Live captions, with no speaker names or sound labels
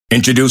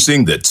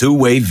Introducing the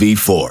Two-Way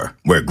V4,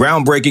 where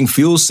groundbreaking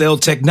fuel cell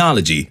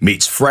technology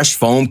meets fresh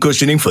foam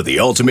cushioning for the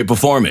ultimate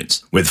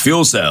performance. With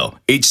Fuel Cell,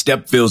 each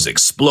step feels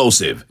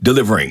explosive,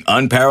 delivering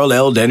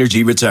unparalleled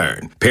energy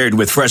return. Paired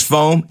with fresh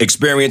foam,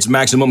 experience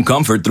maximum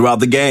comfort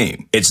throughout the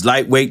game. Its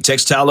lightweight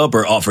textile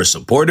upper offers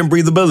support and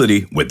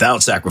breathability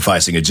without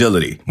sacrificing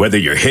agility. Whether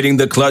you're hitting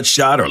the clutch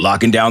shot or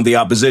locking down the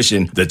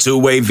opposition, the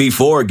Two-Way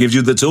V4 gives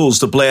you the tools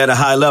to play at a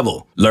high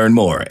level. Learn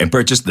more and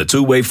purchase the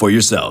Two-Way for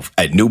yourself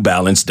at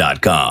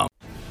newbalance.com.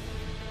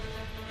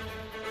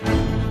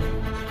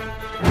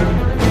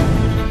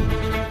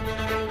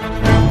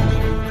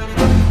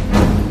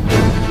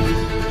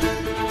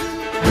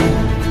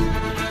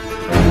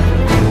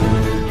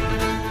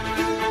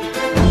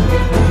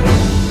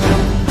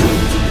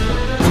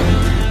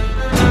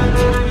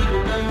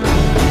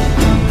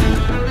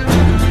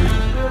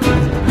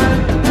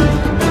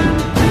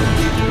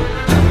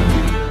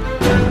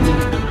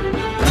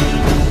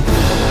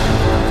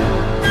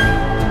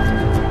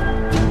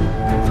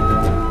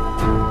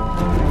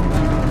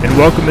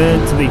 Welcome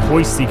into the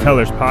Hoist the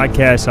Colors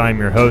podcast. I'm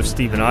your host,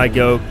 Stephen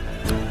Igo,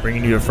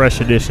 bringing you a fresh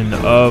edition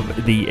of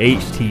the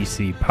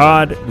HTC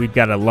pod. We've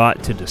got a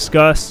lot to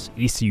discuss.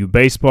 ECU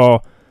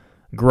baseball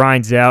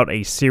grinds out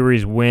a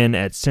series win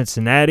at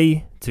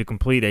Cincinnati to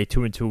complete a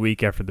 2-2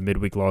 week after the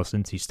midweek loss to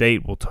NC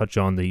State. We'll touch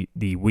on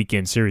the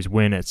weekend series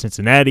win at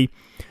Cincinnati.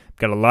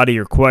 Got a lot of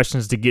your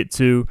questions to get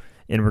to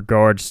in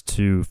regards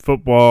to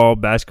football,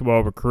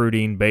 basketball,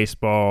 recruiting,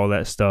 baseball, all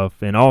that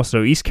stuff. And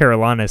also, East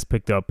Carolina has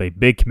picked up a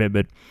big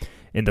commitment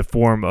in the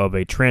form of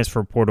a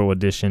transfer portal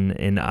addition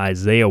in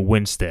Isaiah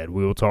Winstead.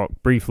 We will talk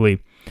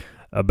briefly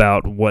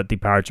about what the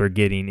Pirates are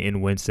getting in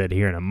Winstead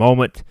here in a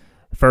moment.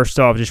 First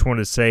off, just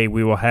wanted to say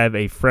we will have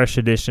a fresh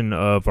edition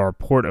of our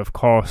Port of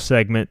Call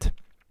segment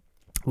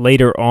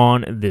later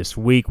on this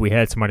week. We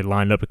had somebody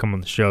lined up to come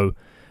on the show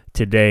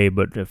today,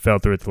 but it fell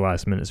through at the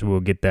last minute, so we'll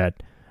get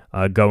that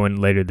going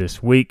later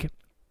this week.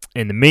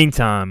 In the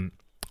meantime,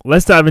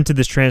 let's dive into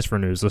this transfer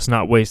news. Let's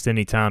not waste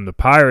any time. The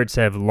Pirates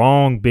have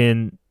long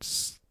been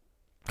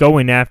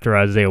going after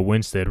Isaiah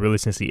Winstead, really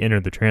since he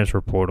entered the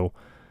transfer portal,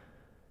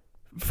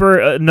 for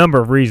a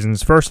number of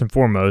reasons. First and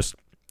foremost,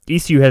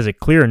 ECU has a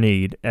clear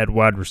need at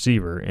wide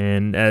receiver,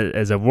 and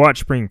as I've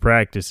watched spring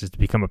practice, it's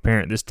become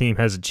apparent this team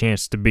has a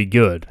chance to be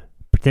good,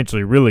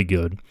 potentially really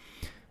good.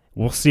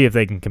 We'll see if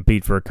they can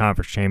compete for a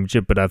conference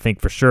championship, but I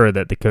think for sure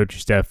that the coaching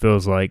staff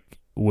feels like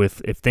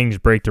if things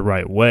break the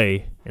right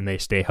way and they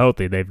stay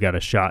healthy, they've got a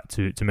shot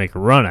to make a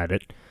run at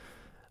it,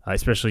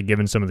 especially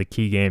given some of the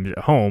key games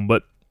at home.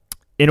 But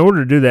in order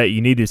to do that,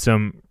 you needed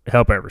some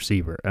help at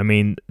receiver. I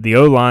mean, the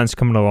O-line's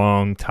coming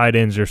along, tight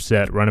ends are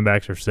set, running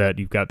backs are set,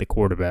 you've got the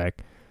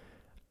quarterback.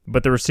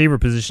 But the receiver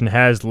position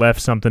has left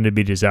something to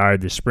be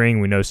desired this spring.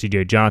 We know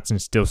C.J.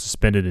 Johnson's still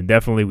suspended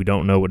indefinitely. We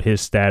don't know what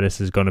his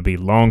status is going to be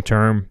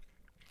long-term,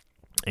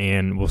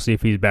 and we'll see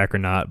if he's back or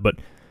not. But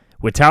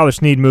with Tyler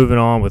Snead moving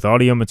on, with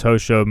Audio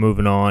Matosho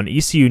moving on,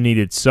 ECU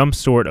needed some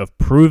sort of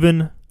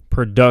proven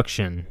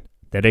production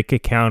that it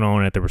could count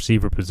on at the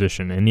receiver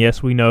position. And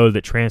yes, we know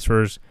that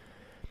transfers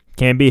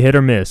can be hit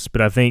or miss,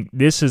 but I think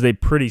this is a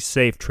pretty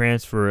safe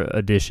transfer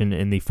addition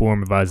in the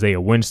form of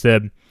Isaiah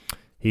Winstead.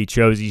 He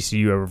chose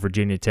ECU over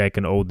Virginia Tech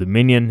and Old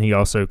Dominion. He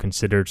also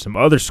considered some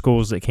other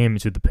schools that came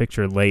into the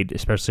picture late,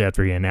 especially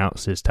after he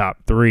announced his top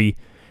three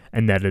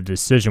and that a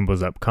decision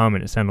was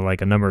upcoming. It sounded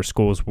like a number of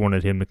schools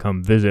wanted him to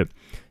come visit,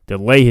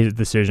 delay his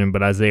decision,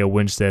 but Isaiah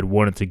Winstead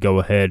wanted to go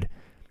ahead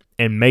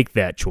and make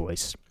that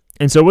choice.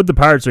 And so what the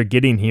Pirates are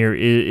getting here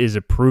is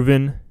a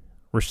proven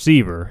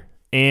receiver.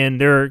 And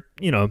there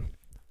are,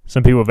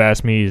 some people have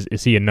asked me,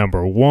 is he a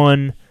number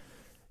one?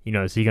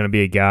 Is he going to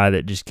be a guy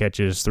that just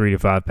catches 3 to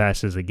 5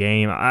 passes a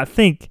game? I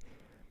think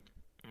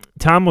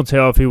time will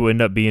tell if he will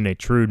end up being a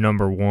true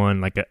number one,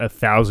 like a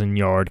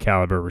 1,000-yard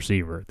caliber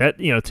receiver. That,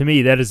 to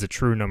me, that is a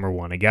true number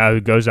one, a guy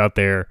who goes out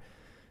there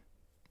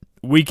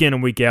week in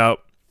and week out,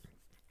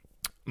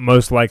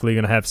 most likely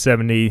going to have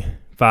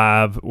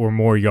 75 or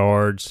more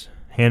yards,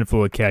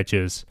 handful of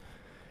catches.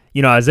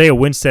 Isaiah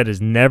Winstead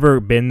has never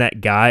been that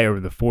guy over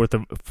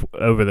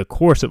the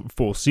course of a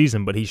full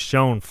season, but he's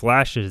shown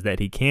flashes that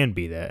he can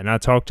be that. And I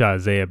talked to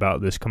Isaiah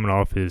about this coming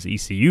off his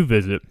ECU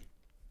visit,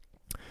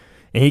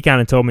 and he kind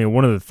of told me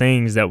one of the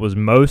things that was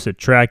most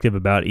attractive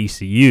about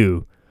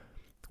ECU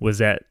was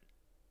that,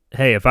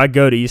 hey, if I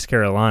go to East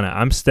Carolina,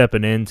 I'm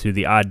stepping into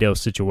the ideal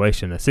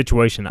situation, a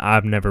situation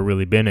I've never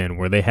really been in,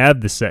 where they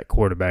have the set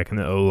quarterback in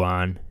the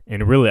O-line,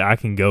 and really I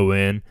can go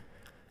in,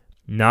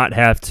 not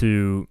have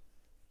to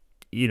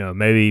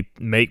maybe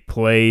make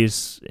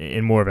plays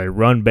in more of a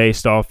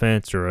run-based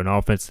offense or an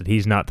offense that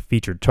he's not the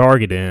featured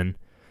target in.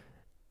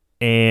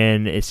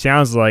 And it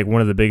sounds like one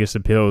of the biggest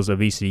appeals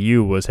of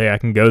ECU was, hey, I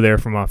can go there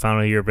for my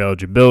final year of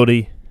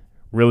eligibility,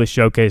 really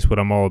showcase what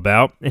I'm all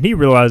about. And he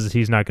realizes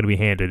he's not going to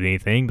be handed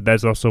anything, but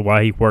that's also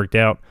why he worked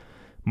out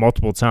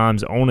multiple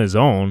times on his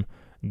own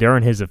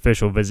during his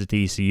official visit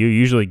to ECU.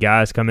 Usually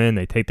guys come in,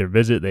 they take their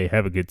visit, they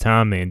have a good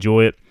time, they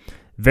enjoy it.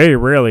 Very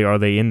rarely are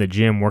they in the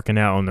gym working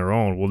out on their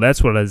own. Well,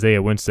 that's what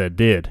Isaiah Winstead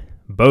did.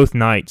 Both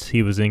nights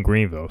he was in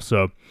Greenville.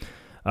 So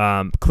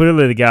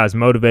Clearly the guy's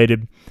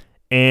motivated,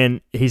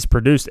 and he's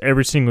produced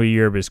every single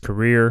year of his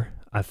career.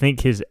 I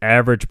think his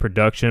average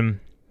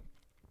production,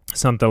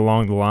 something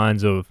along the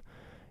lines of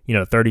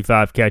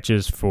 35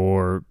 catches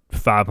for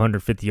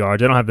 550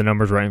 yards. I don't have the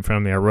numbers right in front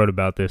of me. I wrote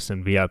about this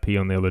in VIP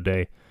on the other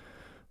day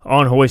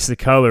on Hoist the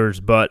Colors.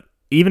 But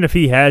even if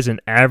he has an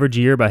average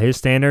year by his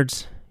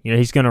standards,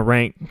 he's going to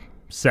rank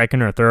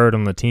second or third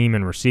on the team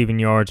in receiving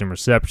yards and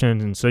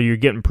receptions. And so you're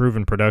getting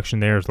proven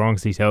production there as long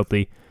as he's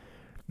healthy.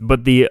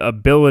 But the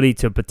ability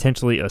to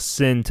potentially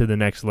ascend to the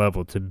next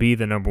level, to be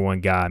the number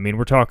one guy. I mean,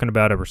 we're talking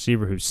about a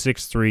receiver who's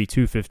 6'3",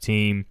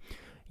 215.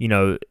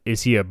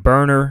 Is he a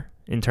burner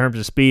in terms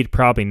of speed?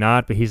 Probably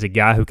not, but he's a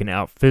guy who can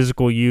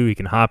out-physical you. He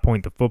can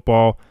high-point the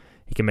football.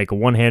 He can make a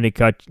one-handed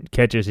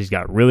catches. He's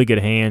got really good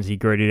hands. He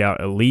graded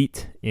out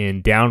elite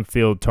in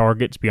downfield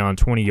targets beyond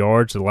 20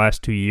 yards the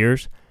last 2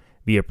 years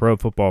via Pro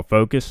Football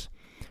Focus.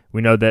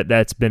 We know that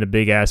that's been a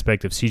big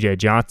aspect of C.J.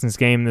 Johnson's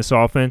game in this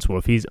offense. Well,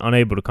 if he's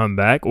unable to come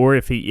back, or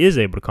if he is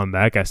able to come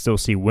back, I still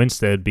see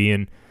Winstead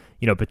being,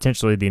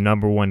 potentially the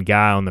number one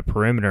guy on the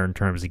perimeter in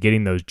terms of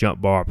getting those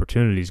jump ball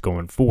opportunities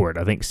going forward.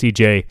 I think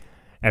C.J.,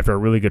 after a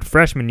really good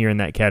freshman year in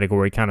that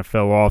category, kind of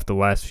fell off the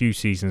last few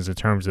seasons in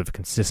terms of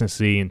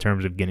consistency, in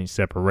terms of getting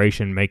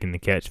separation, making the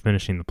catch,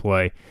 finishing the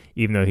play,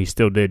 even though he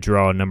still did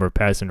draw a number of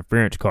pass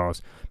interference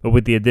calls. But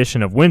with the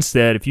addition of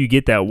Winstead, if you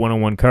get that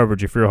one-on-one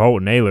coverage, if you're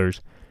Holton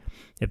Ahlers,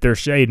 if they're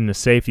shading the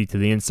safety to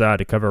the inside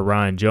to cover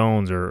Ryan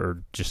Jones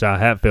or Josiah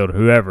Hatfield or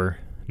whoever,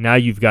 now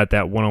you've got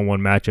that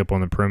one-on-one matchup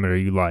on the perimeter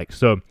you like.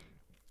 So,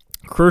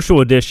 crucial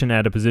addition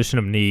at a position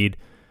of need.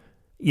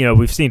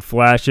 We've seen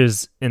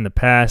flashes in the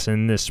past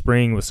and this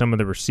spring with some of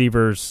the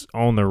receivers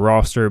on the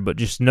roster, but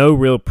just no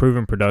real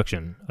proven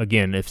production.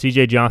 Again, if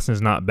C.J.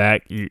 Johnson's not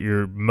back,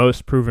 your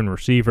most proven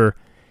receiver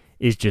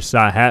is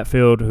Josiah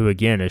Hatfield, who,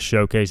 again, has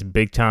showcased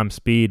big-time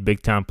speed,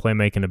 big-time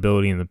playmaking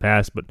ability in the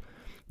past, but,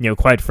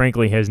 quite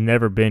frankly, has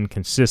never been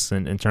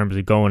consistent in terms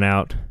of going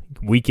out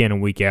week in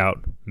and week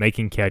out,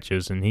 making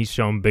catches, and he's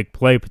shown big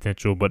play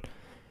potential, but,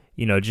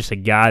 just a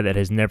guy that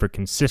has never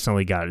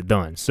consistently got it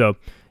done. So,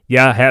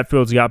 yeah,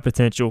 Hatfield's got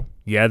potential.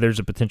 Yeah, there's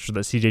a potential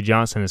that C.J.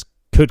 Johnson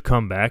could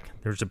come back.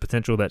 There's a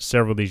potential that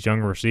several of these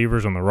younger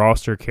receivers on the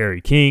roster,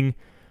 Kerry King,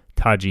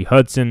 Taji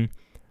Hudson,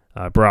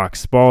 Brock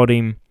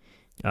Spalding,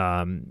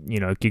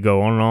 it could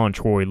go on and on,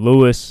 Troy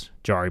Lewis,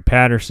 Jari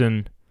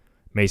Patterson,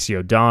 Macy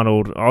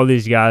O'Donnell, all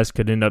these guys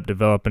could end up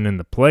developing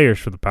into players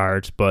for the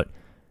Pirates, but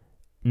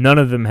none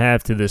of them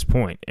have to this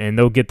point, and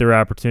they'll get their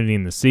opportunity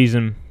in the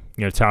season.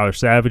 Tyler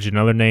Savage,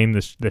 another name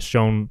that's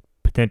shown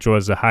potential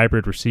as a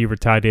hybrid receiver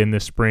tied in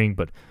this spring,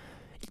 but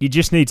you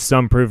just need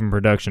some proven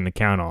production to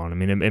count on. I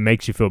mean, it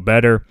makes you feel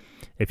better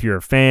if you're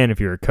a fan, if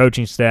you're a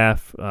coaching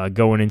staff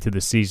going into the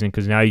season,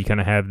 because now you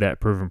kind of have that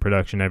proven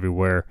production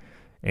everywhere.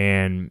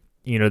 And,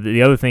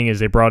 the other thing is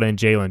they brought in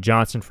Jalen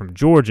Johnson from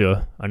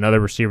Georgia, another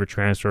receiver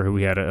transfer who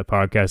we had a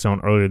podcast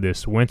on earlier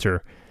this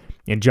winter.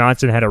 And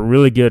Johnson had a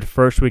really good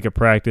first week of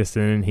practice,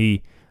 and then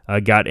he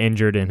got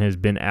injured and has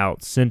been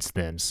out since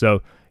then.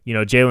 So,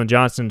 Jalen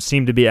Johnson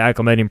seemed to be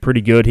acclimating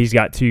pretty good. He's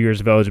got 2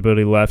 years of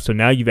eligibility left. So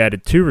now you've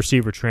added 2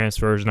 receiver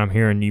transfers, and I'm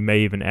hearing you may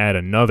even add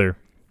another.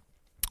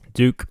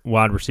 Duke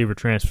wide receiver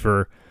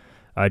transfer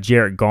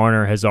Jarrett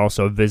Garner has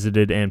also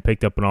visited and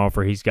picked up an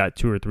offer. He's got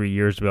 2 or 3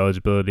 years of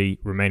eligibility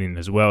remaining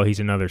as well.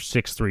 He's another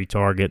 6'3"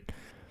 target.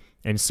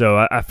 And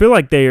so I feel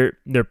like they're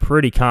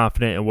pretty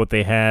confident in what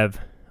they have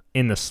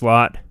in the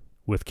slot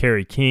with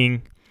Kerry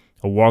King,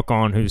 a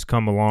walk-on who's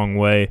come a long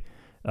way.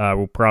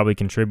 Will probably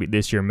contribute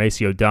this year.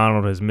 Macy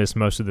O'Donnell has missed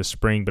most of the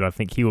spring, but I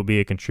think he will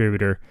be a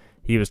contributor.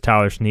 He was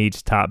Tyler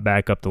Snead's top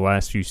backup the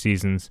last few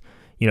seasons.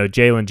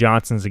 Jalen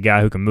Johnson's a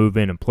guy who can move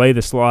in and play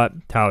the slot.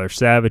 Tyler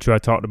Savage, who I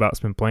talked about, has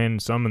been playing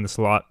some in the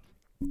slot.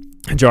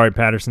 Jari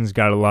Patterson's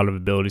got a lot of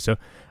ability. So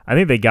I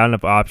think they got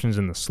enough options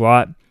in the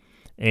slot,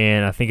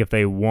 and I think if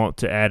they want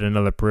to add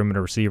another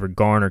perimeter receiver,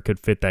 Garner could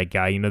fit that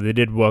guy. They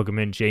did welcome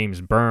in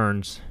James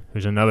Burns,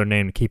 who's another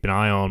name to keep an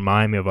eye on,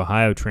 Miami of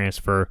Ohio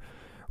transfer.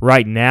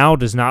 Right now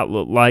does not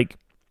look like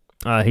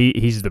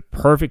he's the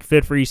perfect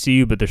fit for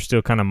ECU, but they're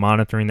still kind of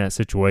monitoring that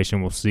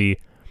situation. We'll see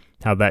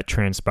how that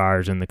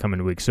transpires in the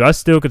coming weeks. So I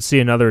still could see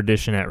another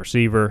addition at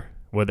receiver,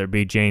 whether it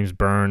be James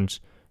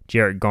Burns,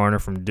 Jarrett Garner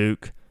from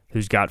Duke,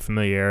 who's got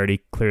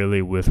familiarity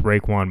clearly with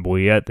Raekwon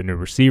Boyette, the new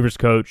receivers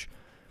coach.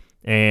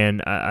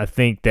 And I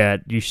think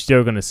that you're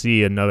still going to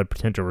see another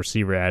potential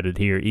receiver added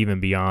here, even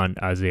beyond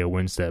Isaiah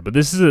Winstead. But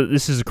this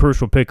is a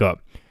crucial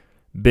pickup.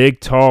 Big,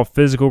 tall,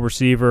 physical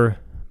receiver,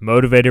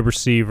 motivated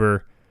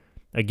receiver,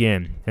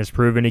 again, has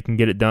proven he can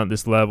get it done at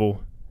this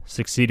level,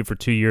 succeeded for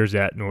 2 years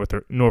at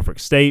Norfolk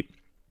State,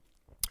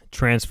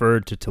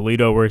 transferred to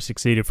Toledo where he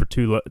succeeded for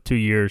 2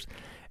 years,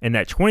 and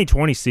that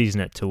 2020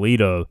 season at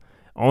Toledo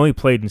only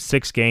played in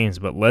 6 games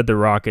but led the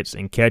Rockets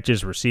in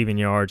catches, receiving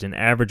yards, and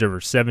average over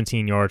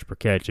 17 yards per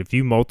catch. If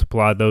you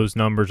multiply those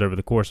numbers over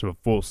the course of a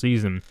full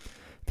season,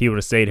 if he would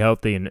have stayed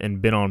healthy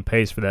and been on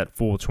pace for that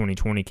full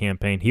 2020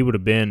 campaign, he would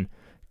have been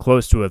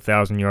close to a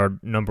 1,000-yard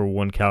number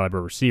 1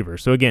 caliber receiver.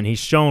 So again, he's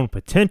shown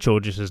potential,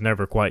 just has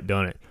never quite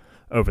done it.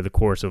 over the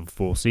course of a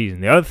full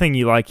season. The other thing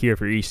you like here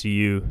for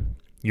ECU,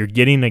 you're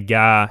getting a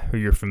guy who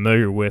you're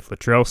familiar with.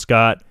 Latrell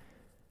Scott,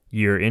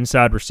 your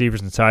inside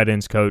receivers and tight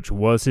ends coach,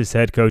 was his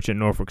head coach at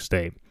Norfolk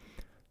State.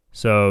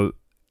 So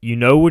you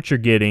know what you're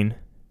getting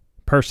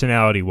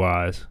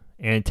personality-wise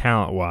and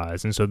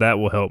talent-wise, and so that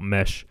will help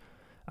mesh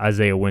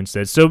Isaiah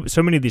Winstead.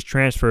 So many of these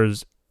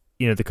transfers,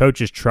 the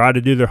coaches try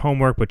to do their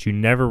homework, but you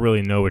never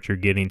really know what you're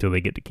getting until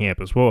they get to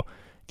campus. Well,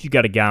 if you've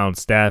got a guy on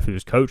staff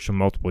who's coached for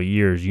multiple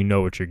years, you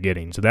know what you're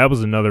getting. So that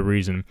was another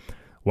reason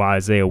why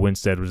Isaiah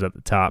Winstead was at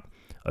the top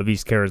of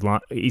East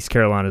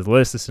Carolina's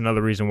list. It's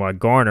another reason why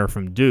Garner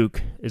from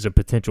Duke is a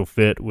potential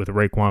fit with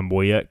Raekwon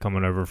Boyette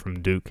coming over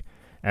from Duke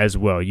as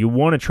well. You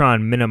want to try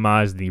and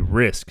minimize the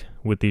risk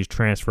with these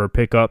transfer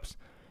pickups,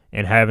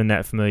 and having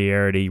that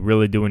familiarity,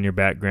 really doing your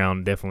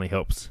background, definitely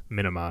helps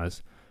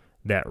minimize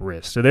that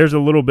risk. So there's a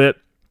little bit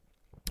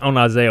on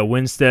Isaiah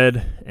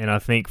Winstead, and I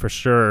think for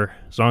sure,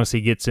 as long as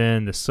he gets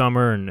in this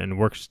summer and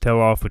works his tail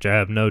off, which I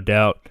have no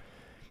doubt,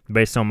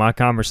 based on my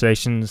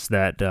conversations,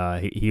 that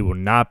he will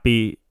not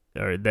be,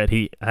 or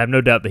I have no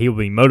doubt that he will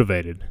be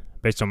motivated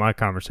based on my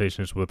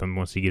conversations with him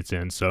once he gets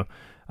in. So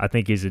I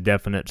think he's a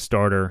definite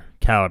starter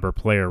caliber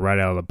player right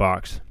out of the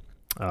box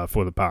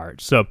for the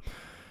Pirates. So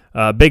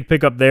big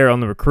pickup there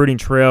on the recruiting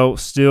trail.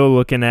 Still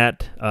looking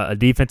at a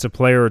defensive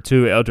player or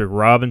two, Eldrick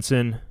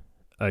Robinson,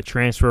 a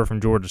transfer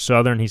from Georgia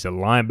Southern. He's a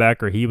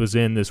linebacker. He was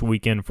in this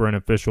weekend for an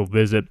official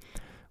visit.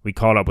 We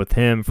caught up with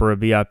him for a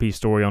VIP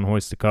story on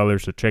Hoist the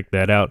Colors, so check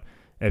that out.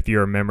 If you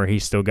remember,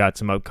 he's still got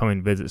some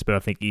upcoming visits, but I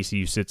think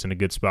ECU sits in a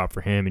good spot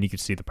for him, and you could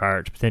see the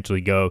Pirates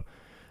potentially go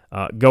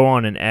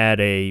on and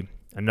add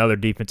another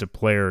defensive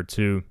player or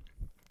two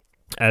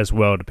as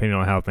well, depending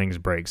on how things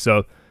break.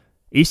 So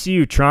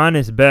ECU trying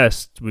its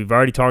best. We've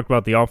already talked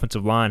about the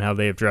offensive line, how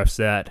they've addressed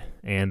that,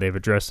 and they've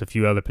addressed a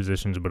few other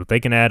positions. But if they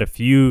can add a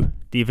few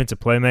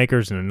defensive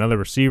playmakers and another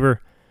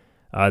receiver,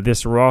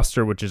 this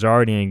roster, which is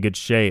already in good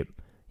shape,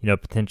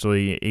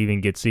 potentially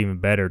even gets even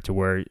better to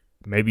where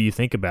maybe you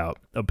think about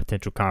a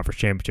potential conference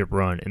championship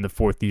run in the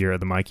fourth year of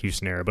the Mike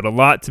Houston era. But a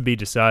lot to be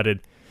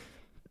decided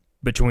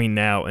between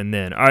now and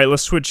then. All right,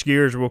 let's switch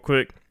gears real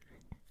quick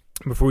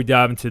before we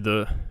dive into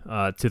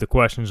the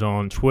questions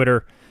on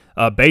Twitter.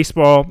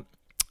 Baseball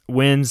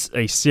wins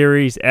a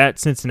series at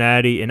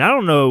Cincinnati, and I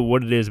don't know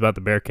what it is about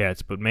the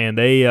Bearcats, but man,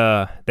 they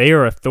are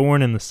a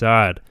thorn in the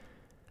side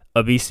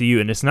of ECU.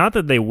 And it's not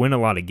that they win a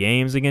lot of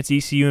games against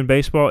ECU in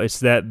baseball; it's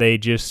that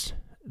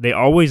they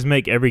always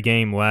make every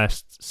game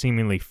last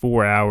seemingly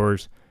 4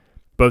 hours.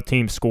 Both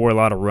teams score a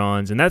lot of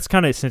runs, and that's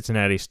kind of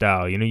Cincinnati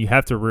style. You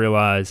have to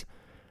realize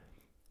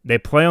they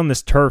play on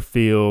this turf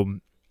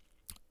field.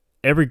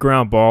 Every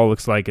ground ball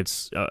looks like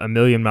it's a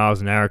million miles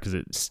an hour because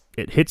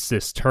it hits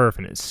this turf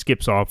and it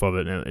skips off of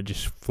it and it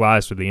just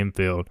flies through the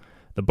infield.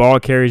 The ball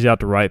carries out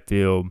to right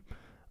field,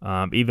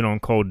 even on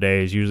cold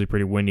days, usually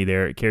pretty windy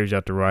there. It carries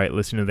out to right.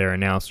 Listen to their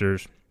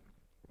announcers,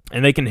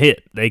 and they can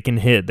hit.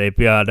 They've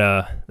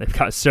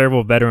got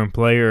several veteran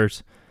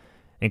players,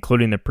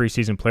 including the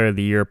preseason player of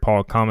the year,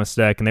 Paul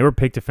Komistek, and they were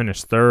picked to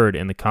finish third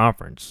in the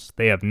conference.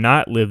 They have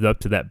not lived up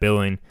to that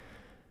billing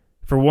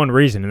for one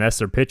reason, and that's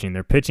their pitching.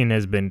 Their pitching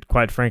has been,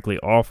 quite frankly,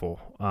 awful.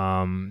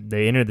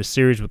 They entered the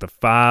series with a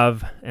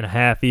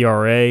 5.5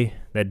 ERA.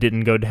 That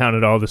didn't go down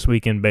at all this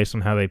weekend based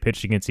on how they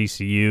pitched against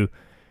ECU,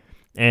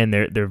 and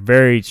they're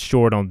very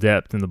short on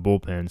depth in the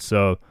bullpen.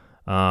 So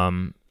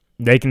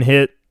they can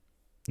hit.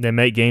 They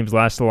make games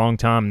last a long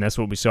time, and that's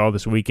what we saw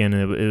this weekend.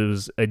 It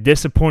was a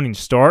disappointing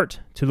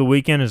start to the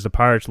weekend as the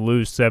Pirates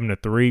lose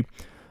 7-3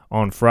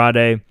 on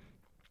Friday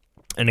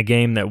in a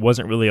game that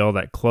wasn't really all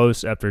that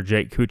close after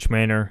Jake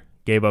Kuchmaner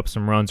gave up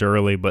some runs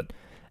early. But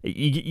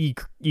you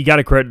got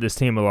to credit this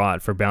team a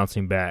lot for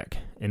bouncing back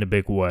in a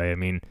big way. I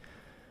mean,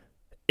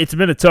 it's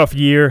been a tough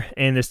year,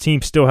 and this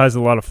team still has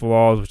a lot of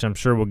flaws, which I'm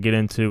sure we'll get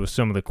into with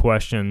some of the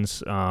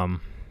questions.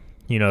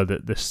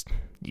 This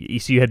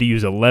ECU had to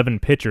use 11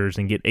 pitchers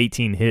and get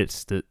 18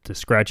 hits to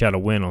scratch out a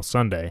win on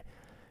Sunday.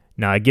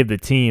 Now, I give the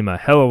team a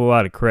hell of a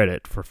lot of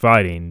credit for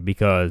fighting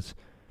because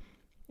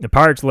the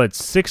Pirates led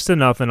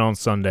 6-0 on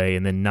Sunday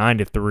and then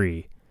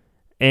 9-3.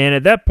 And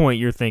at that point,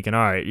 you're thinking,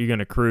 all right, you're going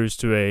to cruise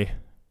to a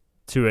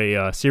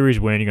series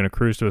win. You're going to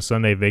cruise to a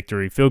Sunday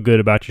victory. Feel good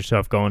about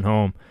yourself going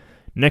home.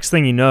 Next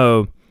thing you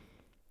know,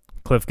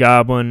 Cliff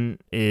Godwin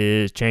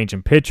is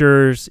changing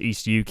pitchers.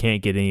 ECU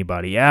can't get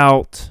anybody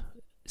out.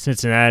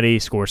 Cincinnati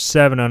scores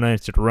 7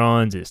 unanswered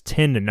runs. It's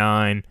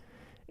 10-9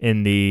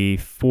 in the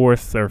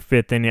fourth or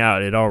fifth inning.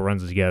 Out, it all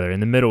runs together in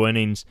the middle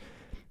innings.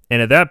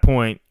 And at that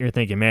point, you're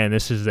thinking, man,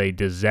 this is a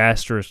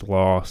disastrous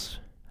loss.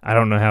 I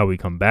don't know how we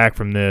come back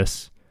from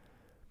this.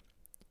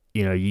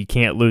 You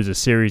can't lose a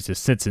series to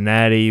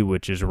Cincinnati,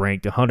 which is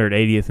ranked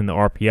 180th in the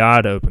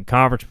RPI to open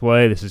conference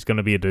play. This is going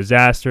to be a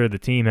disaster. The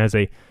team has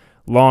a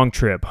long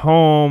trip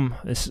home.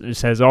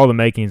 This has all the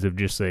makings of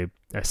just a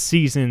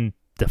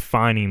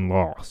season-defining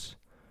loss.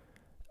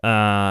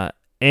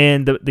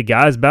 And the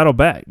guys battled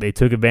back. They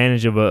took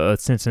advantage of a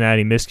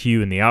Cincinnati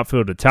miscue in the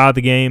outfield to tie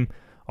the game.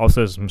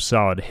 Also some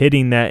solid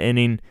hitting that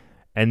inning,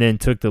 and then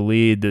took the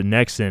lead the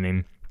next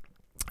inning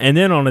And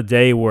then on a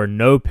day where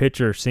no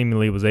pitcher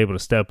seemingly was able to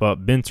step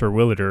up, Ben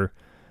Terwilliger,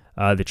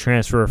 the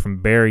transfer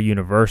from Barry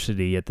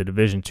University at the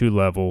Division II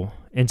level,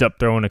 ends up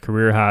throwing a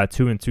career-high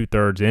 2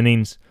 2/3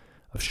 innings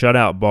of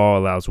shutout ball,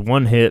 allows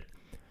 1 hit,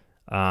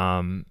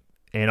 and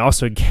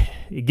also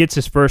it gets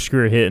his first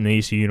career hit in the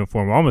ECU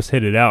uniform. Almost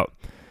hit it out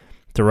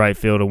to right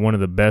field at one of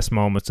the best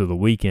moments of the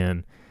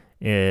weekend,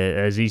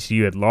 as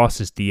ECU had lost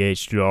his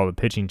DH due to all the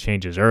pitching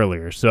changes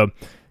earlier. So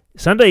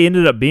Sunday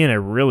ended up being a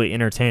really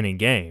entertaining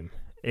game,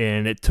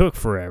 and it took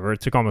forever.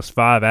 It took almost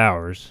 5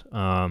 hours,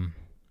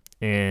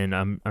 and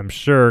I'm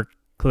sure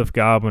Cliff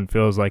Godwin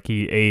feels like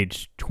he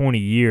aged 20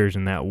 years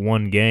in that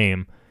one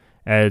game,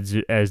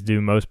 as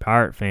do most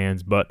Pirate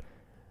fans. But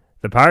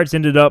the Pirates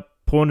ended up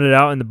pulling it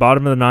out in the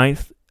bottom of the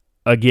ninth.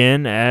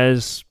 Again,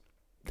 as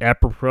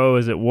apropos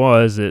as it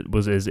was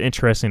as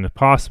interesting as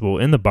possible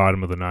in the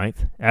bottom of the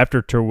ninth.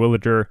 After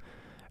Terwilliger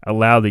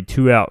allowed the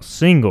 2-out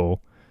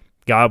single,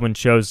 Godwin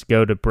chose to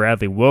go to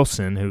Bradley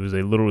Wilson, who was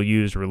a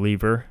little-used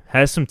reliever.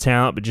 Has some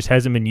talent, but just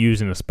hasn't been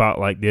used in a spot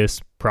like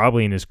this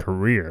probably in his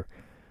career.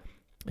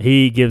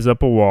 He gives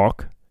up a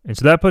walk, and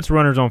so that puts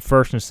runners on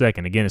first and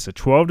second. Again, it's a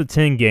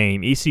 12-10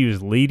 game. ECU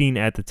is leading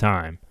at the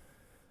time.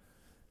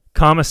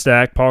 Paul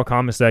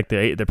Comistak,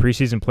 the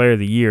preseason player of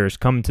the year, is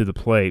coming to the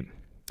plate.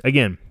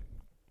 Again,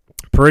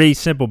 pretty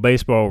simple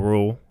baseball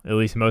rule, at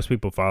least most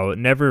people follow it.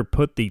 Never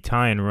put the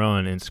tying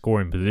run in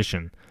scoring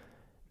position.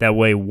 That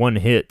way, 1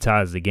 hit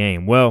ties the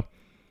game. Well,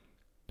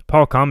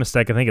 Paul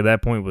Comistak, I think at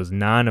that point, was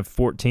 9 of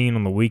 14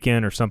 on the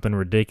weekend or something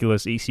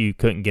ridiculous. ECU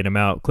couldn't get him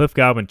out. Cliff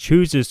Godwin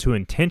chooses to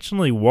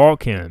intentionally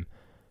walk him,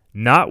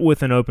 not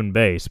with an open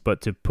base,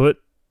 but to put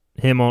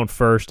him on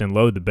first and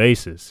load the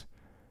bases,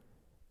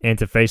 and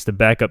to face the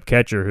backup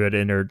catcher who had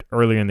entered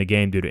earlier in the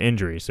game due to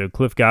injury. So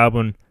Cliff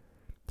Godwin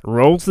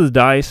rolls the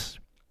dice,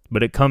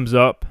 but it comes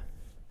up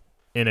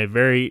in a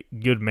very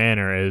good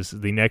manner as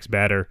the next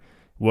batter,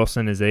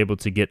 Wilson, is able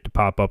to get to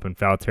pop up in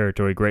foul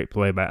territory. Great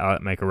play by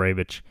Alek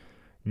Makarevich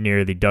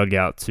near the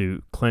dugout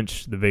to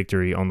clinch the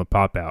victory on the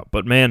pop-out.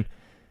 But, man,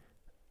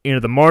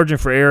 the margin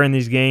for error in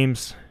these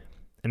games,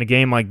 in a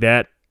game like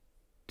that,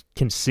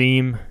 can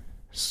seem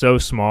so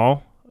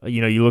small.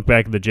 You look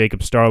back at the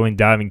Jacob Starling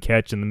diving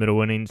catch in the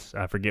middle innings.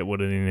 I forget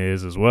what inning it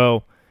is as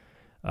well.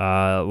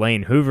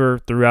 Lane Hoover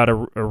threw out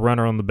a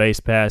runner on the base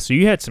pass. So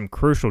you had some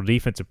crucial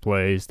defensive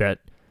plays that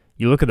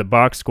you look at the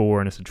box score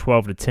and it's a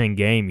 12-10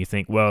 game. You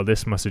think, well,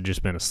 this must have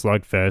just been a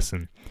slugfest,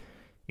 and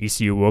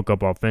ECU woke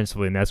up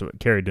offensively, and that's what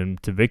carried them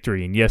to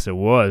victory. And yes, it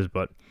was.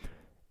 But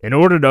in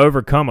order to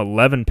overcome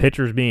 11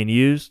 pitchers being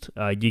used,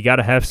 you got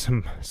to have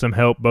some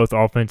help both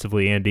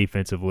offensively and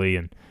defensively,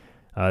 and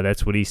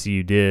that's what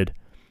ECU did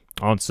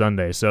on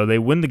Sunday. So they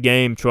win the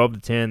game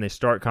 12-10. They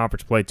start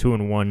conference play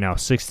 2-1, now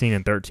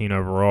 16-13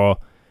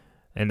 overall,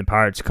 and the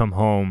Pirates come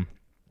home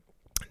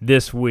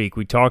this week.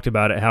 We talked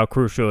about it, how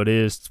crucial it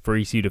is for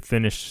ECU to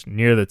finish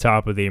near the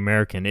top of the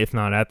American, if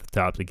not at the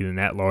top, to get an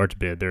at-large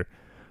bid. Their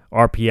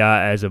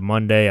RPI as of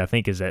Monday, I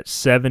think, is at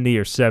 70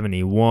 or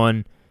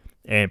 71,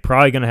 and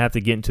probably going to have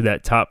to get into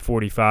that top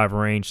 45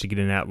 range to get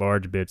an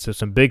at-large bid. So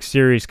some big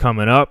series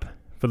coming up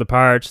for the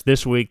Pirates.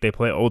 This week they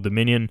play Old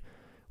Dominion,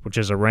 which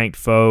is a ranked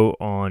foe,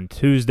 on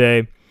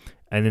Tuesday,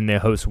 and then they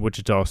host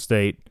Wichita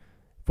State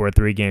for a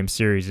 3-game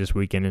series this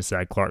weekend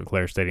inside Clark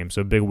LeClair Stadium.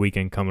 So big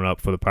weekend coming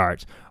up for the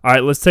Pirates. All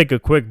right, let's take a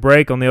quick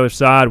break. On the other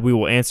side, we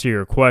will answer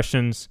your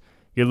questions.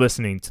 You're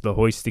listening to the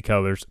Hoist the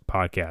Colors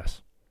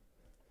podcast.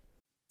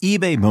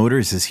 eBay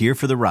Motors is here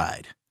for the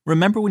ride.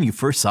 Remember when you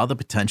first saw the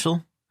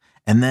potential?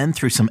 And then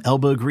through some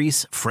elbow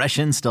grease, fresh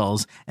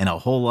installs, and a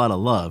whole lot of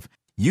love,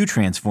 you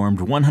transformed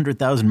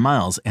 100,000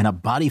 miles and a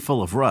body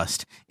full of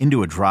rust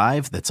into a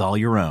drive that's all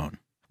your own.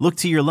 Look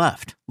to your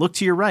left. Look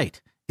to your right.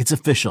 It's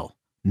official.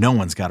 No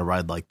one's got a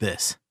ride like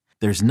this.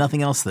 There's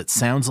nothing else that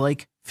sounds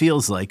like,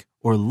 feels like,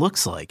 or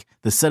looks like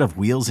the set of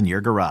wheels in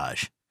your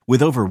garage.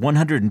 With over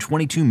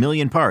 122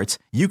 million parts,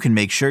 you can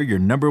make sure your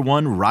number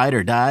one ride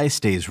or die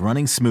stays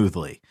running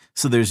smoothly,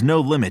 so there's no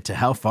limit to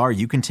how far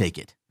you can take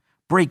it.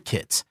 Brake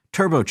kits,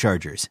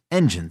 turbochargers,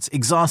 engines,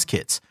 exhaust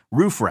kits,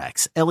 roof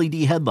racks, LED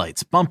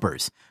headlights,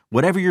 bumpers,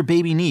 whatever your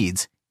baby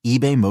needs,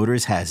 eBay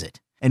Motors has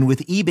it. And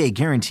with eBay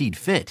Guaranteed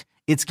Fit,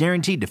 it's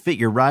guaranteed to fit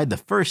your ride the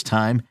first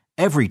time,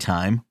 every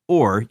time,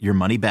 or your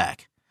money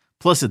back.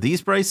 Plus, at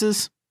these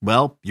prices,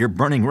 well, you're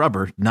burning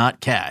rubber,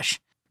 not cash.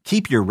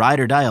 Keep your ride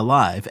or die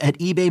alive at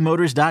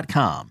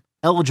ebaymotors.com.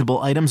 Eligible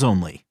items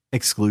only.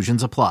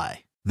 Exclusions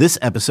apply. This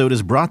episode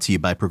is brought to you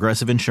by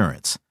Progressive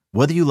Insurance.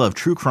 Whether you love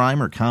true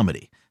crime or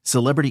comedy,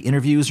 celebrity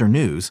interviews or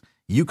news,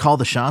 you call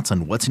the shots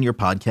on what's in your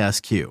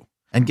podcast queue.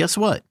 And guess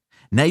what?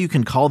 Now you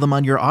can call them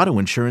on your auto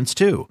insurance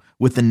too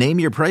with the Name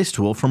Your Price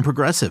tool from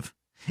Progressive.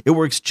 It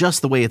works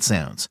just the way it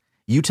sounds.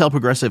 You tell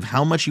Progressive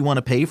how much you want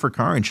to pay for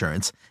car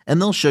insurance, and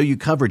they'll show you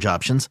coverage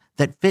options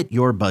that fit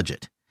your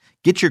budget.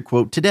 Get your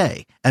quote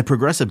today at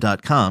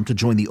Progressive.com to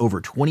join the over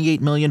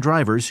 28 million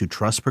drivers who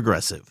trust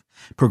Progressive.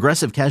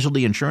 Progressive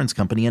Casualty Insurance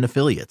Company and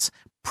Affiliates.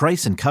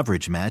 Price and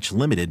coverage match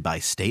limited by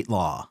state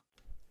law.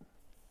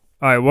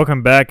 All right,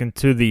 welcome back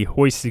into the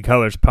Hoist the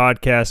Colors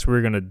podcast.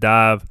 We're going to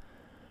dive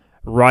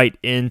right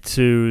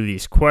into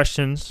these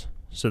questions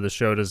so the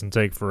show doesn't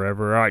take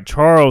forever. All right,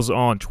 Charles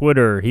on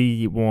Twitter,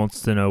 he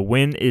wants to know,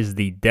 when is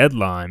the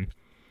deadline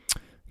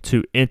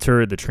to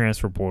enter the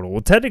transfer portal?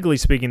 Well, technically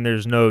speaking,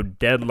 there's no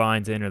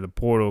deadline to enter the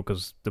portal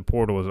because the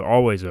portal is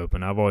always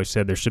open. I've always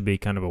said there should be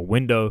kind of a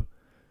window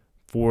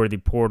for the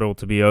portal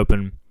to be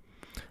open.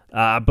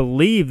 I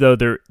believe, though,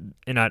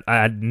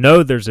 I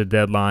know there's a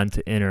deadline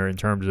to enter in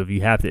terms of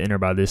you have to enter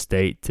by this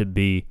date to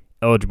be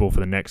eligible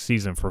for the next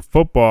season. For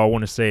football, I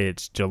want to say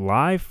it's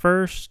July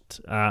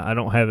 1st. I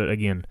don't have it,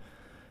 again.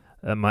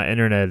 My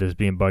internet is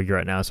being buggy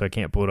right now, so I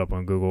can't pull it up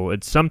on Google.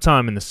 It's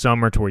sometime in the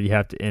summer to where you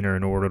have to enter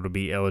in order to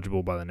be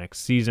eligible by the next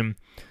season.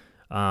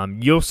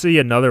 You'll see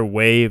another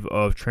wave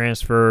of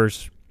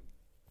transfers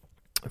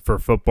for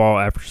football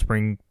after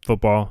spring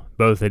football,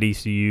 both at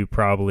ECU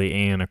probably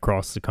and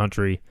across the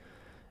country,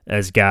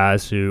 as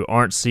guys who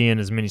aren't seeing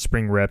as many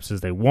spring reps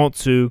as they want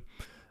to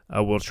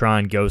will try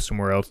and go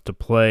somewhere else to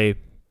play,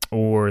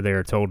 or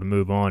they're told to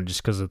move on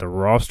just because of the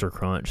roster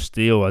crunch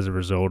still as a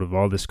result of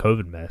all this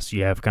COVID mess.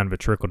 You have kind of a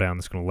trickle-down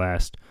that's going to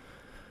last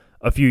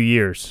a few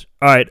years.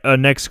 All right,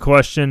 next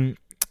question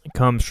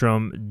comes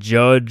from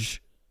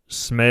Judge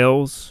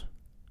Smails,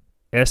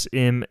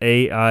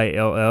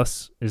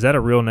 S-M-A-I-L-S. Is that a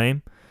real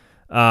name?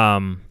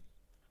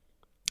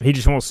 He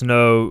just wants to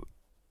know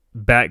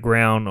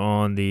background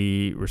on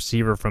the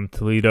receiver from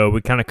Toledo.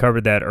 We kind of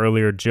covered that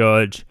earlier,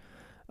 Judge.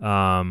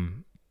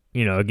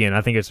 Again,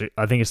 I think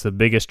it's the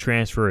biggest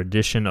transfer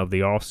addition of the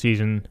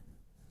offseason,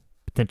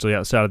 potentially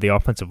outside of the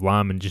offensive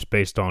lineman, just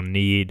based on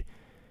need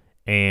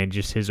and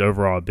just his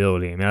overall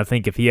ability. I mean, I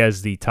think if he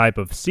has the type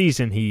of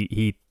season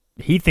he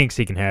thinks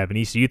he can have and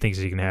ECU thinks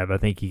he can have, I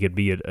think he could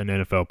be an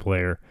NFL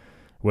player,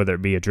 whether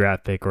it be a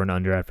draft pick or an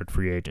undrafted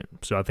free agent.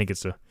 So I think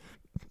it's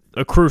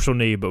a crucial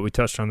need, but we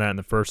touched on that in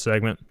the first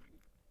segment.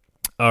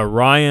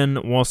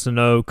 Ryan wants to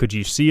know, could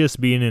you see us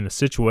being in a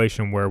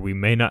situation where we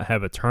may not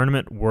have a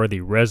tournament-worthy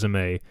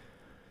resume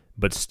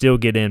but still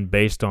get in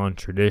based on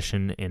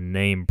tradition and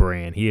name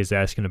brand? He is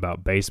asking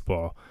about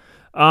baseball.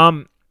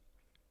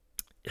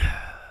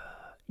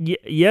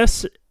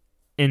 Yes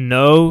and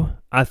no.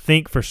 I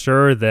think for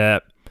sure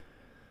that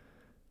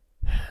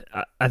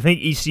I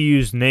think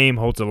ECU's name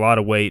holds a lot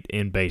of weight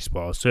in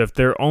baseball. So if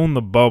they're on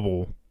the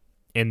bubble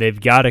and they've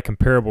got a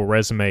comparable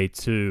resume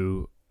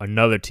to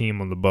another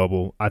team on the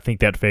bubble, I think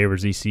that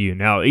favors ECU.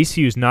 Now,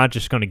 ECU is not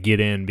just going to get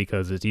in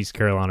because it's East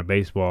Carolina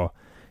baseball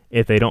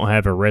if they don't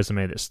have a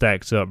resume that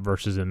stacks up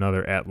versus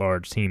another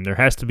at-large team. There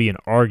has to be an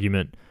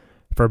argument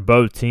for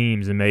both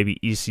teams, and maybe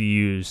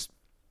ECU's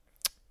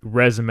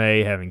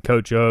resume, having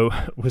Coach O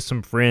with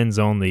some friends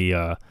on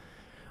the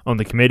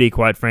committee,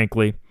 quite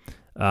frankly,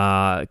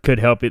 could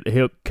help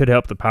it. Could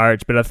help the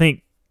Pirates. But I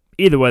think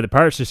either way, the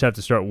Pirates just have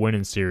to start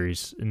winning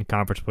series in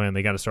conference play, and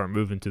they got to start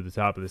moving to the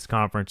top of this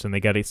conference, and they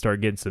got to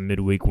start getting some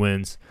midweek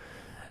wins.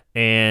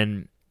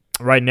 And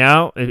right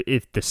now,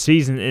 if the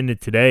season ended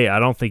today, I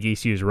don't think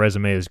ECU's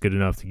resume is good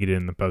enough to get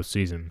in the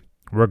postseason,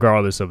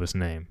 regardless of its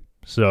name.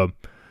 So,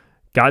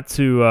 got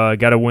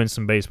to win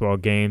some baseball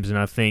games, and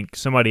I think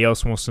somebody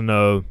else wants to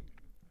know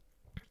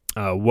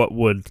what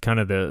would kind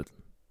of the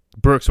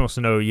Brooks wants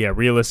to know. Yeah,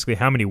 realistically,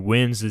 how many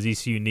wins does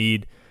ECU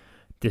need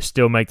to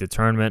still make the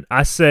tournament?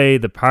 I say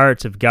the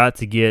Pirates have got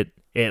to get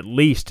at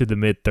least to the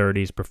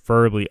mid-30s,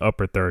 preferably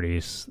upper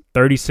 30s.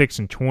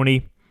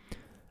 36-20,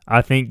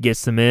 I think,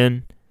 gets them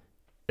in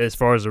as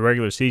far as the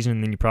regular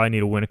season. Then you probably need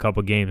to win a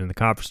couple games in the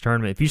conference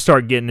tournament. If you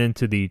start getting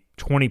into the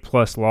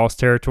 20-plus loss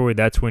territory,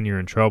 that's when you're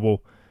in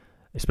trouble,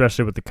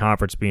 especially with the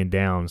conference being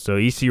down. So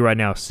ECU right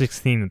now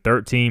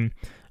 16-13.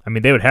 I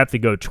mean, they would have to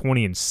go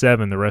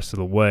 20-7 the rest of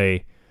the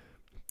way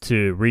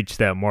to reach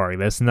that mark.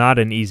 That's not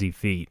an easy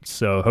feat.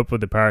 So hopefully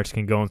the Pirates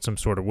can go on some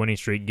sort of winning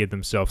streak, give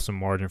themselves some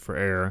margin for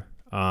error.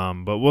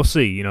 But we'll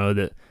see.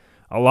 That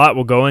a lot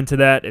will go into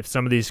that. If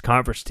some of these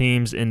conference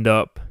teams end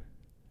up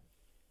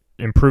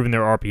improving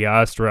their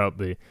RPIs throughout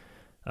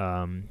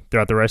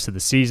the rest of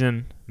the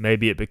season,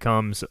 maybe it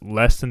becomes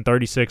less than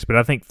 36. But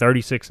I think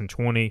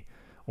 36-20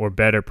 or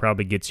better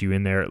probably gets you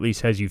in there. At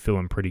least has you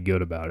feeling pretty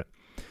good about it.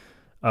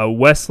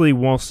 Wesley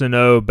wants to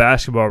know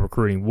basketball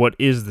recruiting. What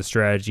is the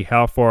strategy?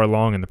 How far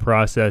along in the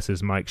process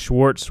is Mike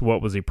Schwartz?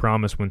 What was he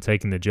promised when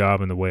taking the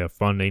job in the way of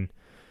funding,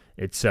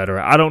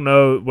 etc.? I don't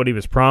know what he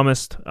was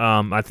promised.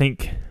 I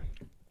think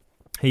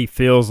he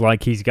feels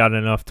like he's got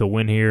enough to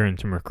win here and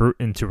to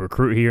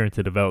recruit here and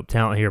to develop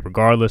talent here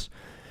regardless.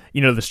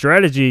 The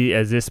strategy,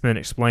 as this been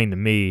explained to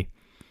me,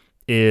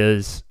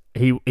 is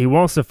he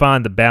wants to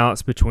find the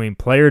balance between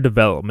player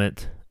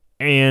development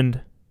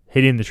and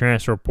hitting the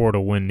transfer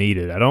portal when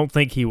needed. I don't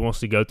think he wants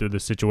to go through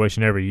this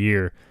situation every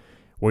year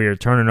where you're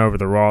turning over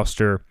the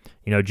roster.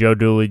 Joe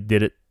Dooley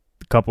did it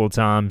a couple of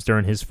times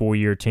during his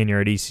 4-year tenure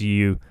at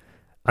ECU.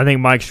 I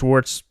think Mike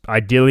Schwartz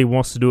ideally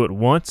wants to do it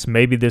once,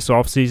 maybe this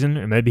offseason,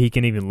 and maybe he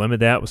can even limit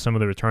that with some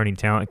of the returning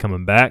talent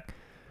coming back.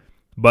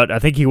 But I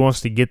think he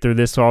wants to get through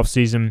this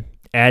offseason,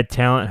 add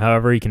talent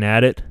however he can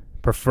add it.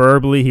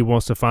 Preferably, he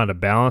wants to find a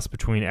balance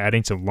between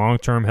adding some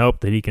long-term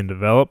help that he can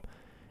develop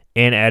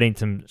and adding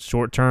some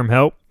short-term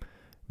help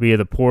via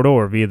the portal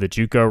or via the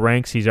JUCO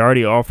ranks. He's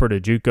already offered a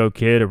JUCO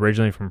kid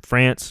originally from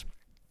France.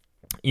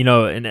 You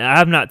know, and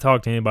I've not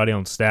talked to anybody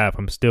on staff.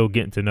 I'm still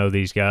getting to know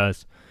these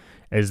guys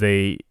as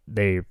they're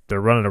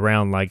running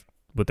around like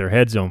with their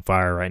heads on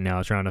fire right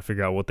now trying to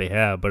figure out what they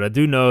have. But I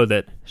do know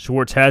that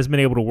Schwartz has been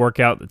able to work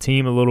out the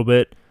team a little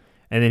bit,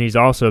 and then he's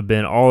also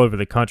been all over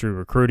the country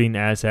recruiting,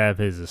 as have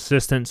his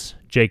assistants,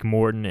 Jake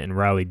Morton and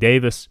Riley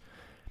Davis.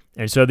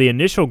 And so the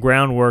initial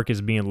groundwork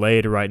is being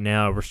laid right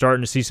now. We're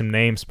starting to see some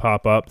names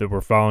pop up that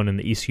we're following in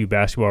the ECU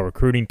basketball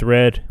recruiting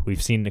thread.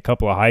 We've seen a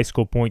couple of high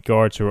school point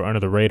guards who are under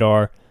the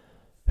radar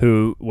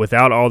who,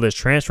 without all this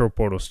transfer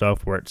portal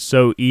stuff where it's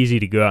so easy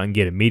to go out and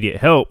get immediate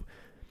help,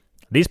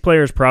 these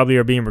players probably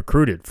are being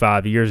recruited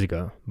 5 years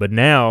ago. But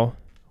now,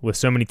 with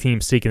so many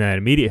teams seeking that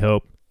immediate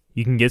help,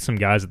 you can get some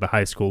guys at the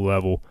high school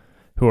level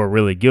who are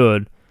really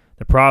good.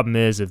 The problem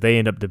is if they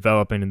end up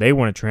developing and they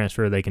want to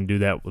transfer, they can do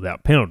that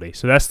without penalty.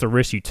 So that's the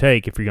risk you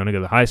take if you're going to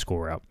go the high school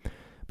route.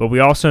 But we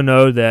also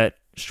know that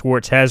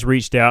Schwartz has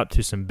reached out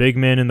to some big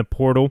men in the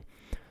portal,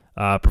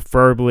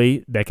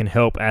 preferably that can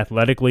help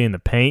athletically in the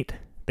paint.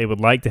 They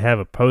would like to have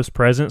a post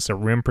presence, a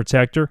rim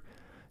protector.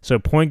 So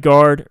point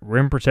guard,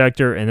 rim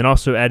protector, and then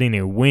also adding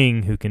a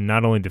wing who can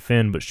not only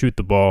defend but shoot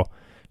the ball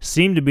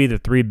seem to be the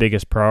three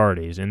biggest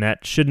priorities. And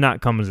that should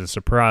not come as a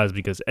surprise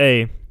because,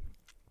 A,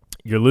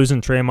 you're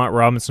losing Tremont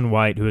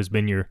Robinson-White, who has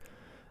been your,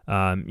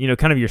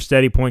 kind of your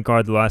steady point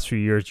guard the last few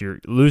years. You're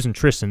losing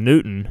Tristan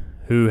Newton,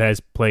 who has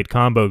played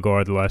combo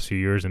guard the last few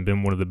years and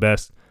been one of the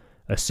best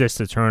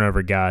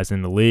assist-to-turnover guys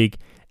in the league.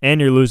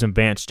 And you're losing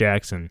Vance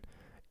Jackson.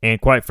 And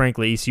quite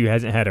frankly, ECU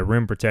hasn't had a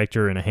rim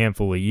protector in a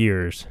handful of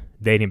years,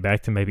 dating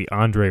back to maybe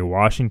Andre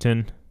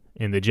Washington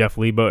in the Jeff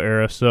Lebo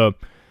era. So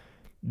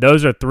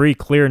those are three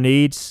clear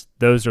needs.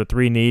 Those are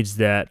three needs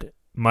that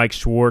Mike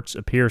Schwartz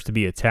appears to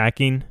be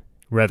attacking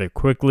rather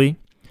quickly.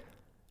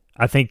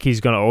 I think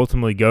he's going to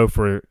ultimately go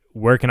for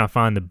where can I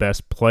find the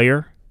best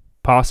player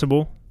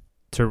possible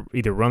to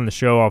either run the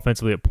show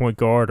offensively at point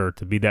guard or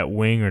to be that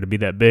wing or to be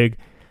that big.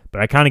 But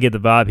I kind of get the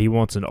vibe he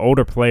wants an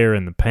older player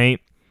in the paint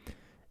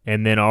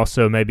and then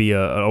also maybe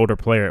an older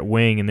player at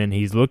wing, and then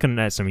he's looking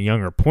at some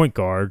younger point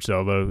guards,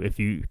 although if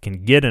you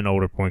can get an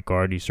older point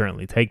guard, you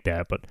certainly take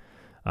that. But,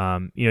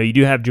 you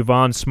do have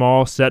Javon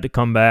Small set to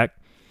come back.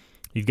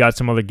 You've got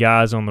some other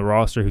guys on the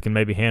roster who can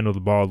maybe handle the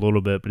ball a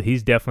little bit, but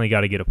he's definitely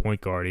got to get a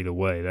point guard either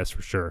way, that's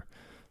for sure.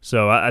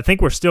 So I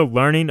think we're still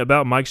learning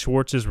about Mike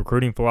Schwartz's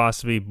recruiting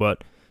philosophy,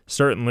 but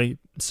certainly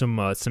some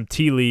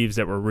tea leaves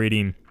that we're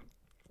reading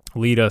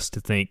lead us to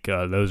think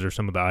those are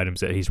some of the items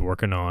that he's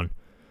working on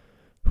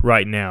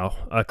right now.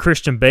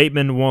 Christian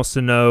Bateman wants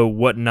to know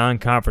what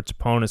non-conference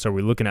opponents are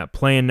we looking at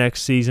playing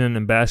next season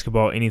in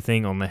basketball,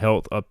 anything on the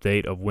health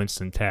update of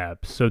Winston Tabb.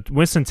 So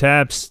Winston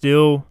Tabb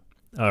still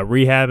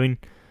rehabbing.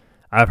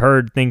 I've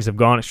heard things have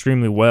gone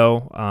extremely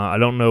well. I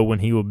don't know when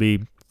he will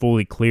be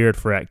fully cleared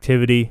for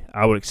activity.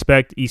 I would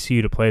expect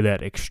ECU to play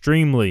that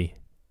extremely,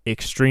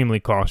 extremely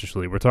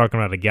cautiously. We're talking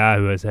about a guy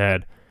who has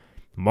had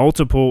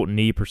multiple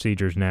knee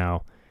procedures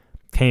now,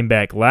 came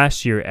back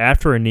last year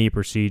after a knee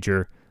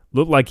procedure,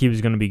 looked like he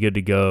was going to be good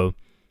to go,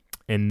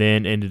 and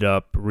then ended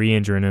up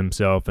re-injuring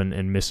himself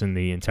and missing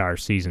the entire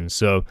season.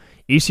 So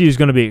ECU is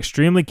going to be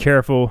extremely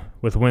careful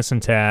with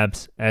Winston Tabb,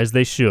 as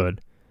they should.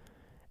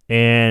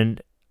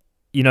 And,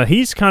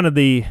 he's kind of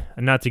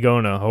not to go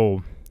in a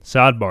whole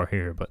sidebar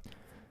here, but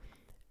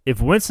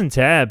if Winston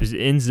Tabb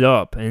ends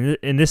up, and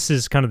this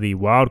is kind of the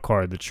wild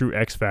card, the true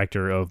X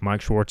factor of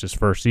Mike Schwartz's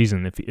first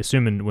season,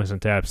 assuming Winston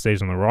Tabb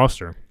stays on the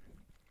roster,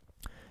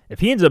 if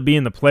he ends up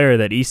being the player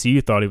that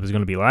ECU thought he was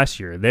going to be last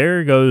year,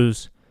 there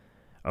goes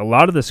a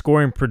lot of the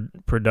scoring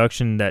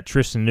production that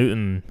Tristan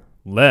Newton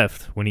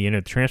left when he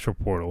entered the transfer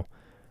portal.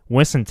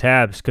 Winston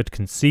Tabb could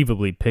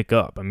conceivably pick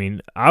up. I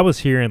mean, I was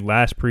hearing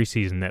last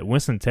preseason that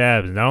Winston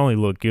Tabb not only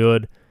looked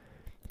good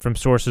from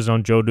sources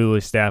on Joe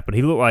Dooley's staff, but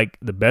he looked like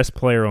the best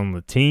player on the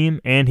team,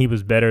 and he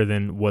was better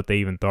than what they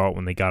even thought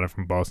when they got him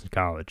from Boston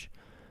College.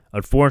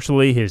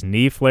 Unfortunately, his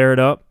knee flared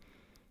up,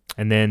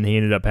 and then he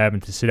ended up having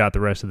to sit out the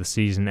rest of the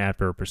season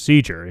after a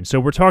procedure. And so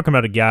we're talking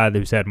about a guy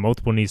who's had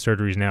multiple knee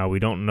surgeries now. We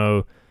don't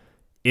know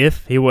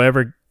if he will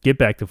ever get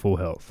back to full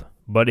health.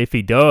 But if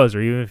he does, or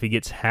even if he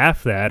gets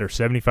half that or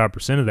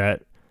 75% of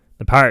that,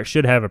 the Pirates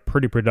should have a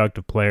pretty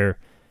productive player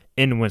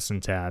in Winston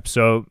Tabb.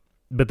 So,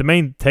 but the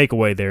main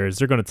takeaway there is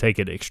they're going to take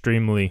it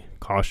extremely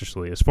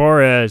cautiously. As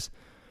far as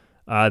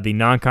the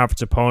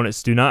non-conference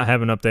opponents, do not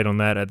have an update on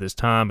that at this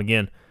time.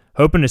 Again,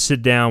 hoping to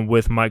sit down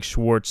with Mike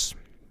Schwartz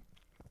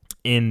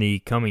in the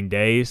coming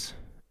days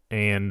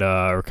and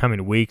or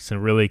coming weeks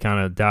and really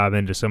kind of dive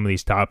into some of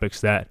these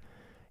topics that,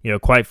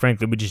 quite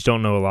frankly, we just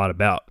don't know a lot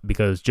about,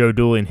 because Joe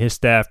Dooley and his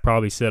staff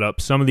probably set up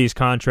some of these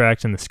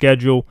contracts in the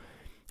schedule.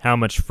 How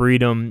much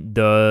freedom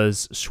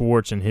does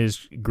Schwartz and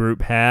his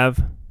group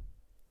have?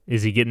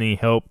 Is he getting any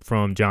help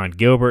from John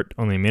Gilbert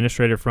on the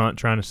administrative front,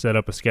 trying to set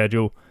up a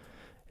schedule,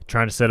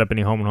 trying to set up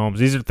any home and homes?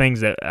 These are things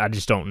that I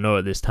just don't know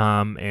at this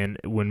time. And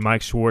when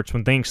Mike Schwartz,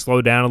 when things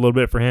slow down a little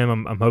bit for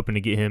him, I'm hoping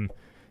to get him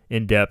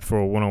in depth for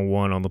a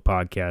one-on-one on the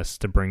podcast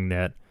to bring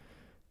that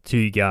to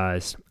you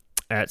guys.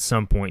 at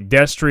some point.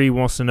 Destry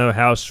wants to know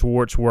how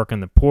Schwartz working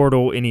the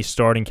portal. Any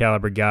starting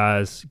caliber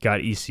guys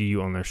got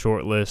ECU on their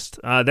short list.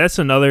 That's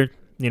another,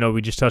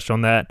 we just touched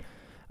on that.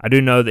 I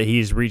do know that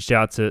he's reached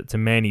out to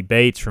Manny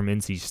Bates from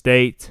NC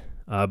State,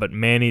 but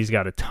Manny's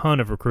got a ton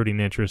of recruiting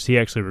interest. He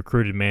actually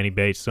recruited Manny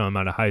Bates some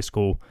out of high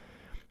school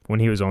when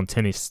he was on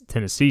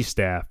Tennessee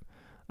staff.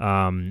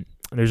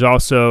 There's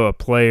also a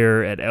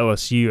player at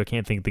LSU, I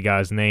can't think of the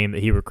guy's name,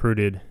 that he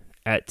recruited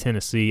at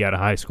Tennessee out of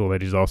high school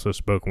that he's also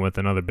spoken with,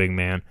 another big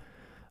man.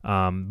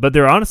 But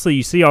there, honestly,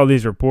 you see all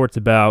these reports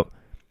about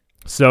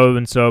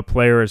so-and-so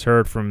player has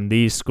heard from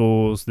these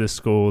schools, this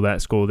school,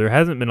 that school. There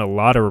hasn't been a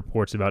lot of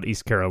reports about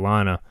East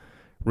Carolina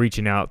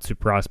reaching out to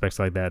prospects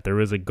like that. There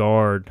is a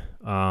guard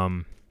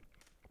from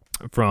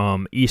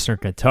Eastern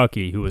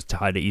Kentucky who was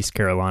tied to East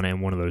Carolina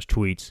in one of those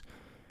tweets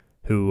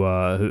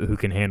who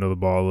can handle the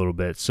ball a little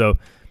bit. So,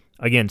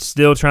 again,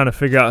 still trying to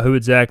figure out who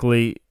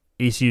exactly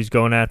ECU's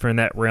going after in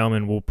that realm,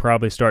 and we'll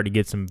probably start to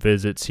get some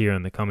visits here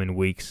in the coming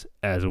weeks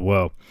as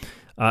well.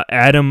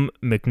 Adam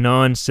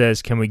McNunn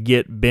says, can we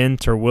get Ben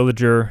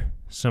Terwilliger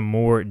some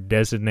more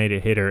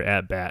designated hitter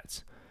at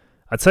bats?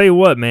 I tell you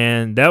what,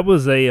 man, that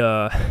was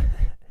a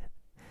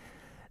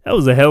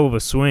hell of a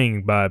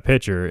swing by a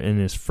pitcher in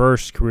his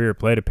first career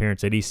plate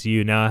appearance at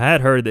ECU. Now, I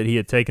had heard that he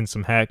had taken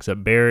some hacks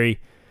at Barry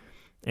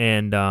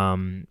and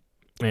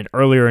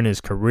earlier in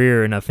his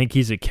career, and I think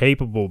he's a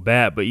capable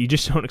bat, but you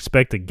just don't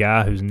expect a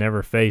guy who's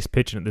never faced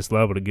pitching at this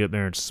level to get up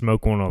there and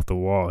smoke one off the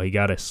wall. He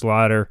got a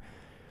slider,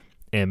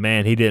 and,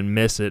 man, he didn't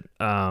miss it.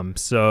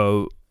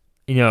 So,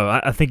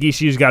 I think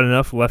ECU's got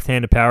enough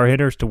left-handed power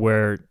hitters to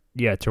where,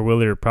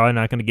 Terwilliger probably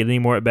not going to get any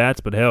more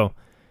at-bats, but, hell,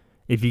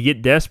 if you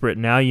get desperate,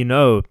 now you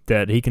know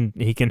that he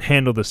can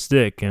handle the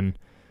stick. And,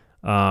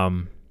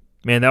 man,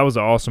 that was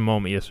an awesome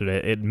moment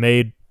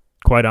yesterday.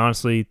 Quite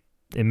honestly,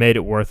 it made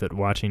it worth it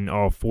watching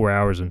all 4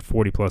 hours and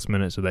 40-plus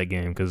minutes of that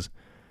game because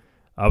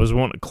I was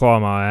wanting to claw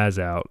my eyes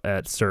out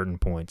at certain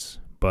points.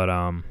 But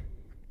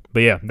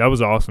yeah, that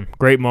was awesome.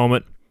 Great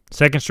moment.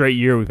 Second straight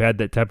year we've had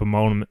that type of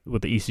moment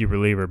with the ECU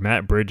reliever.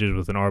 Matt Bridges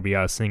with an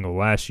RBI single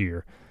last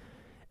year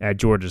at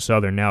Georgia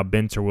Southern. Now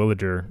Ben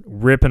Terwilliger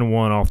ripping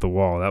one off the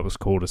wall. That was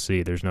cool to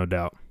see. There's no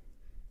doubt.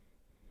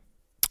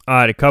 All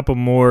right, a couple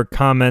more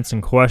comments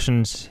and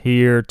questions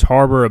here.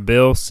 Tarboro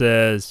Bill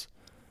says,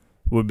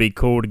 would be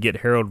cool to get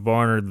Harold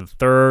Varner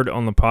III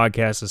on the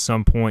podcast at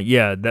some point.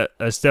 Yeah,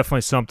 that's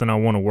definitely something I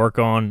want to work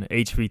on.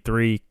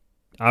 HV3,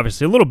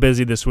 obviously a little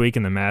busy this week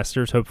in the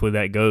Masters. Hopefully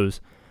that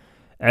goes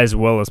as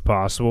well as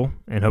possible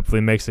and hopefully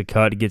makes the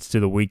cut, gets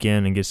to the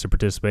weekend, and gets to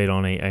participate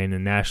on a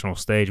national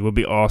stage. It would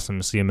be awesome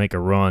to see him make a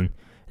run.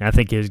 And I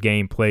think his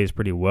game plays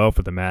pretty well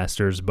for the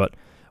Masters, but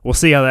we'll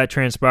see how that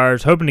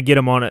transpires. Hoping to get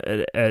him on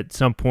at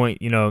some point.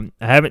 I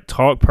haven't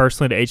talked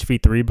personally to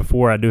HV3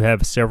 before. I do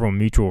have several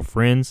mutual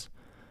friends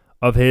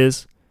of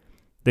his.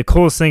 The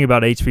coolest thing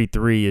about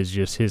HV3 is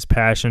just his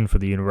passion for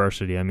the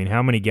university. I mean,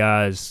 how many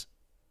guys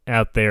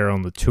out there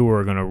on the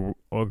tour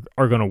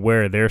are gonna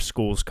wear their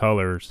school's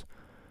colors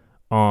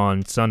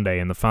on Sunday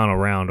in the final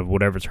round of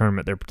whatever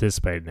tournament they're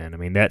participating in? I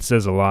mean, that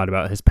says a lot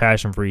about his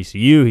passion for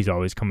ECU. He's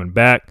always coming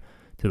back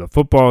to the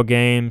football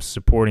games,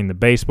 supporting the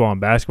baseball and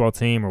basketball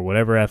team or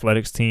whatever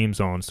athletics teams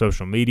on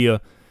social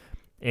media.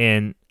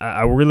 And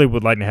I really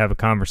would like to have a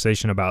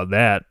conversation about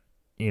that,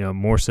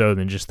 more so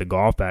than just the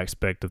golf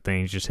aspect of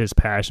things, just his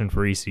passion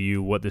for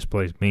ECU, what this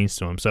place means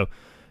to him. So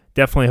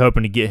definitely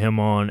hoping to get him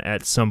on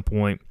at some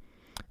point.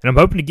 And I'm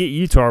hoping to get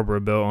you,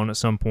 Tarboro Bill, on at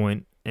some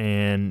point.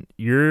 And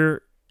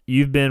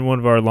you've been one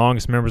of our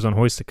longest members on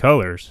Hoist the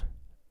Colors.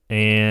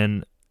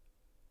 And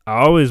I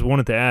always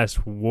wanted to ask,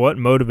 what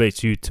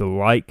motivates you to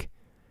like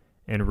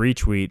and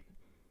retweet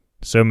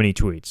so many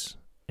tweets?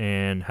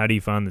 And how do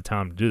you find the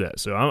time to do that?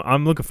 So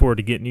I'm looking forward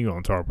to getting you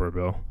on, Tarboro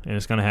Bill. And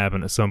it's going to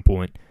happen at some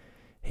point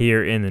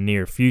here in the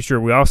near future.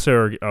 We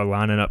also are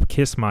lining up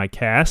Kiss My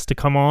Cast to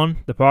come on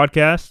the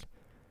podcast.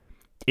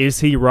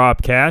 Is he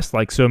Rob Cass,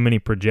 like so many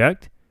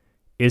project?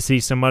 Is he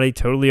somebody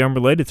totally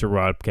unrelated to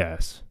Rob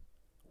Cass?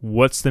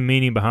 What's the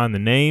meaning behind the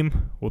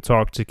name? We'll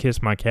talk to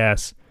Kiss My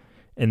Cast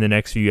in the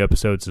next few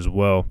episodes as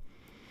well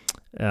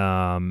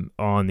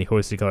on the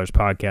Hoist the Colors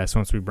podcast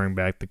once we bring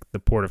back the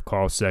Port of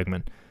Call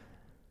segment.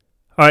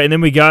 All right, and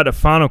then we got a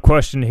final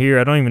question here.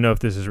 I don't even know if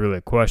this is really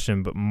a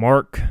question, but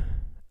Mark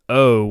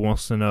O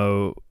wants to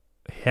know,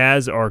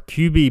 has our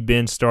QB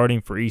been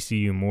starting for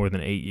ECU more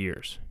than 8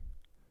 years?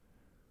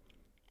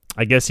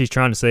 I guess he's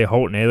trying to say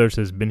Holton Ahlers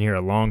has been here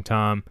a long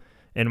time.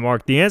 And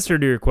Mark, the answer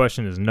to your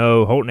question is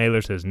no. Holton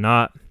Ahlers has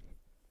not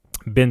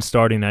been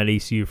starting at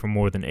ECU for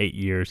more than 8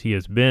 years. He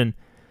has been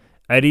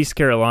at East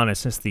Carolina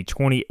since the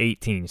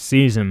 2018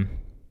 season.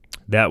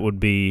 That would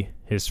be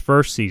his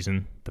first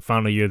season, the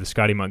final year of the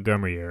Scotty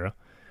Montgomery era.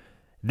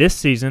 This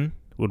season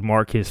would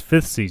mark his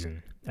fifth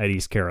season at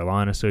East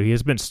Carolina. So he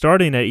has been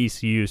starting at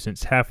ECU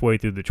since halfway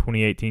through the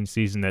 2018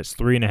 season. That's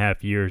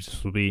 3.5 years.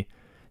 This will be,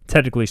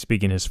 technically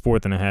speaking, his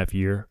 4.5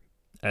 year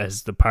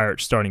as the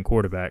Pirates starting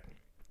quarterback.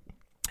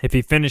 If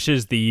he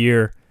finishes the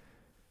year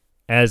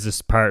as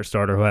the Pirate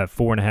starter, he'll have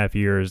 4.5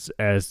 years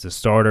as the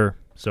starter,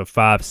 so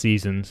 5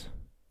 seasons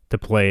to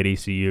play at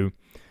ECU.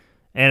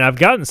 And I've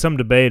gotten some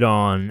debate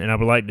on, and I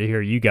would like to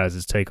hear you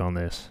guys' take on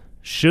this.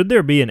 Should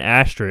there be an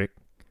asterisk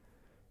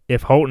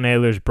if Holton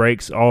Ahlers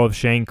breaks all of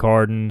Shane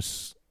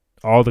Carden's,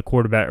 all the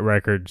quarterback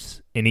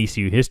records in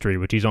ECU history,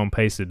 which he's on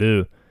pace to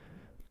do,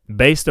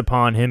 based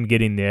upon him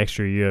getting the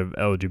extra year of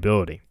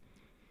eligibility?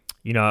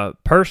 You know,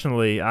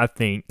 personally, I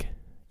think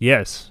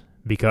yes,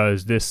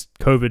 because this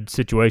COVID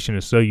situation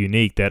is so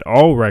unique that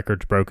all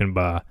records broken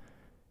by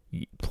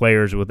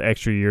players with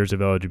extra years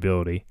of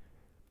eligibility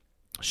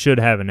should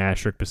have an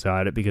asterisk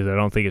beside it, because I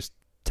don't think it's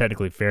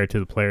technically fair to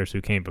the players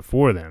who came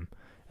before them.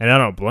 And I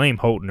don't blame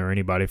Holton or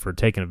anybody for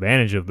taking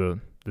advantage of the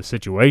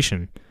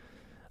situation.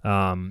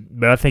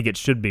 But I think it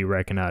should be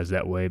recognized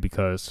that way,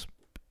 because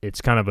it's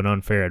kind of an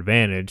unfair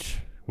advantage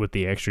with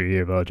the extra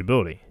year of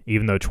eligibility.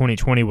 Even though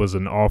 2020 was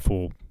an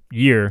awful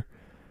year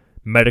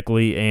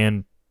medically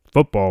and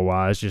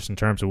football-wise, just in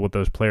terms of what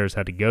those players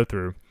had to go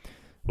through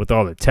with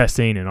all the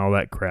testing and all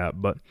that crap.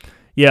 But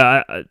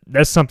yeah,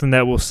 that's something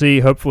that we'll see.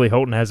 Hopefully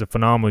Holton has a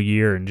phenomenal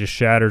year and just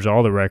shatters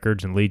all the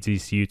records and leads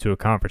ECU to a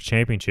conference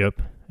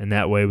championship, and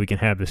that way we can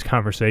have this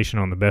conversation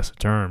on the best of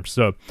terms.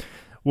 So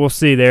we'll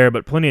see there,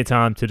 but plenty of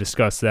time to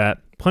discuss that.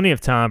 Plenty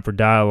of time for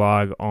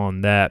dialogue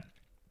on that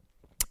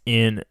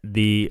in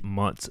the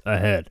months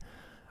ahead.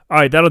 All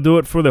right, that'll do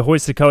it for the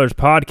Hoist the Colors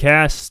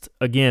podcast.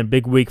 Again,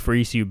 big week for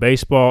ECU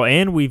baseball,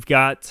 and we've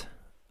got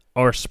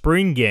our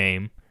spring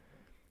game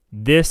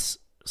this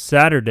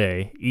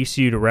Saturday,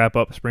 ECU to wrap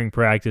up spring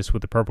practice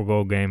with the Purple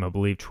Gold game, I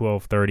believe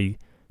 12:30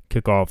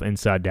 kickoff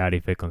inside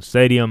Dowdy-Ficklin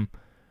Stadium.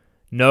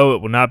 No,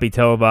 it will not be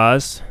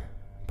televised,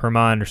 per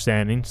my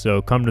understanding,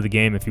 so come to the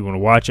game if you want to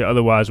watch it.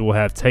 Otherwise, we'll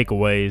have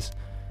takeaways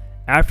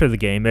after the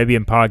game, maybe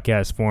in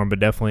podcast form, but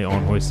definitely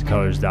on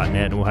hoistthecolors.net,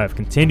 and we'll have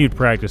continued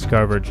practice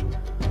coverage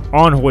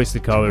on Hoist the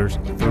Colors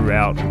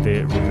throughout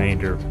the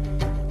remainder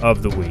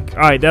of the week.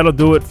 All right, that'll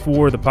do it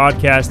for the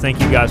podcast.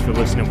 Thank you guys for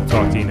listening. We'll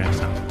talk to you next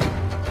time.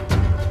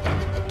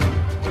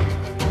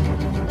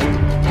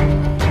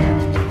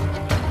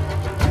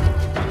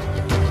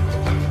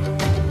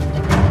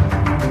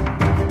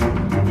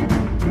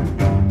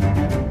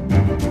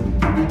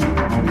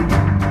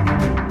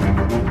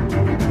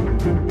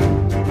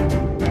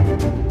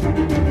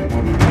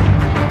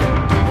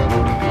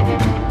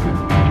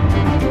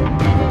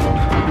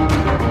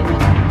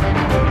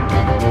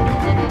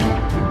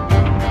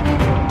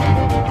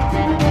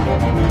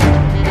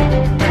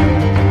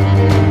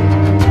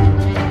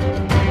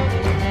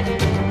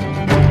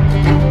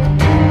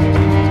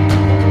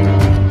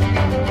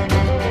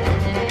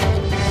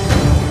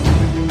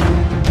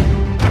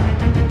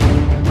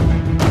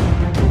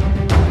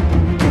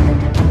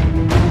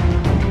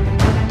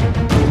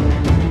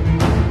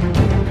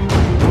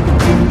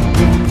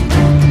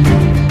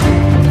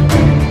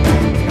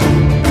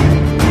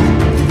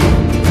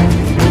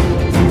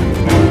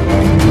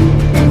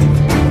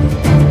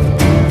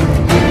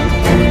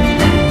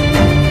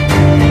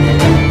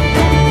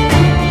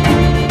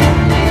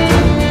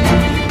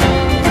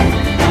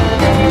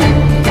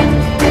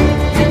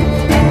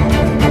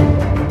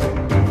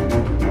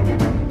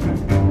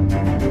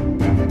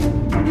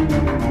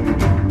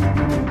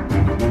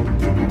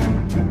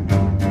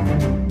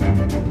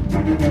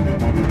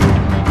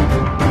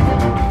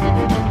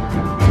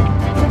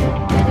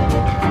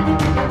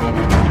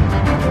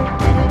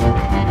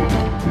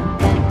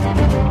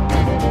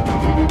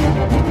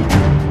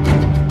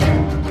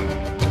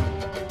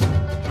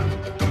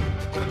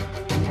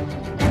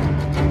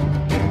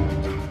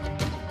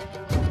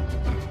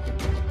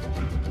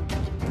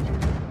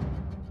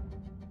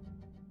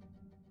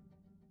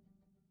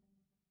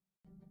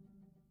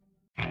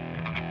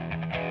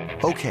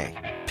 Okay,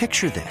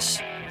 picture this.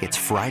 It's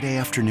Friday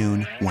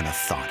afternoon when a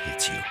thought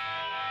hits you.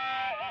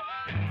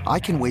 I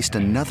can waste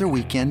another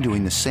weekend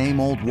doing the same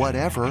old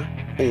whatever,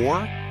 or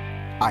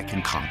I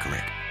can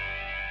conquer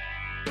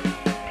it.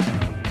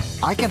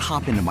 I can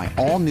hop into my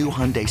all-new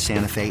Hyundai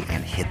Santa Fe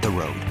and hit the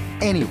road.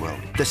 Any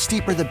road. The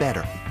steeper, the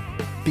better.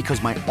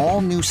 Because my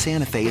all-new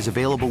Santa Fe is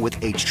available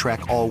with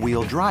H-Track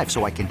all-wheel drive,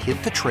 so I can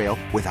hit the trail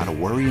without a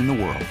worry in the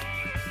world.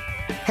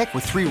 Heck,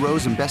 with 3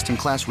 rows and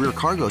best-in-class rear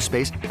cargo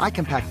space, I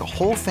can pack the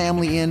whole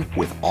family in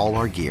with all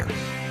our gear.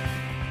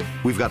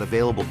 We've got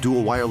available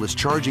dual wireless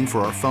charging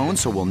for our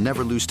phones, so we'll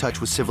never lose touch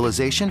with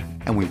civilization,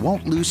 and we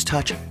won't lose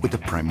touch with the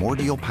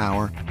primordial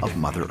power of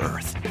Mother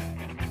Earth.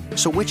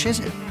 So which is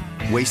it?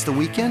 Waste the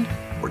weekend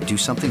or do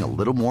something a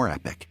little more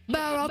epic?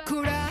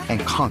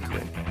 And conquer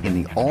it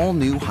in the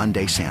all-new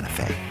Hyundai Santa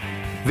Fe.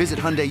 Visit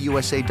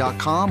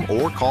HyundaiUSA.com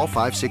or call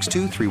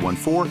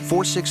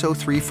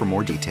 562-314-4603 for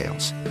more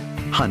details.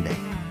 Hyundai,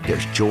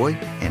 there's joy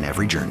in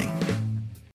every journey.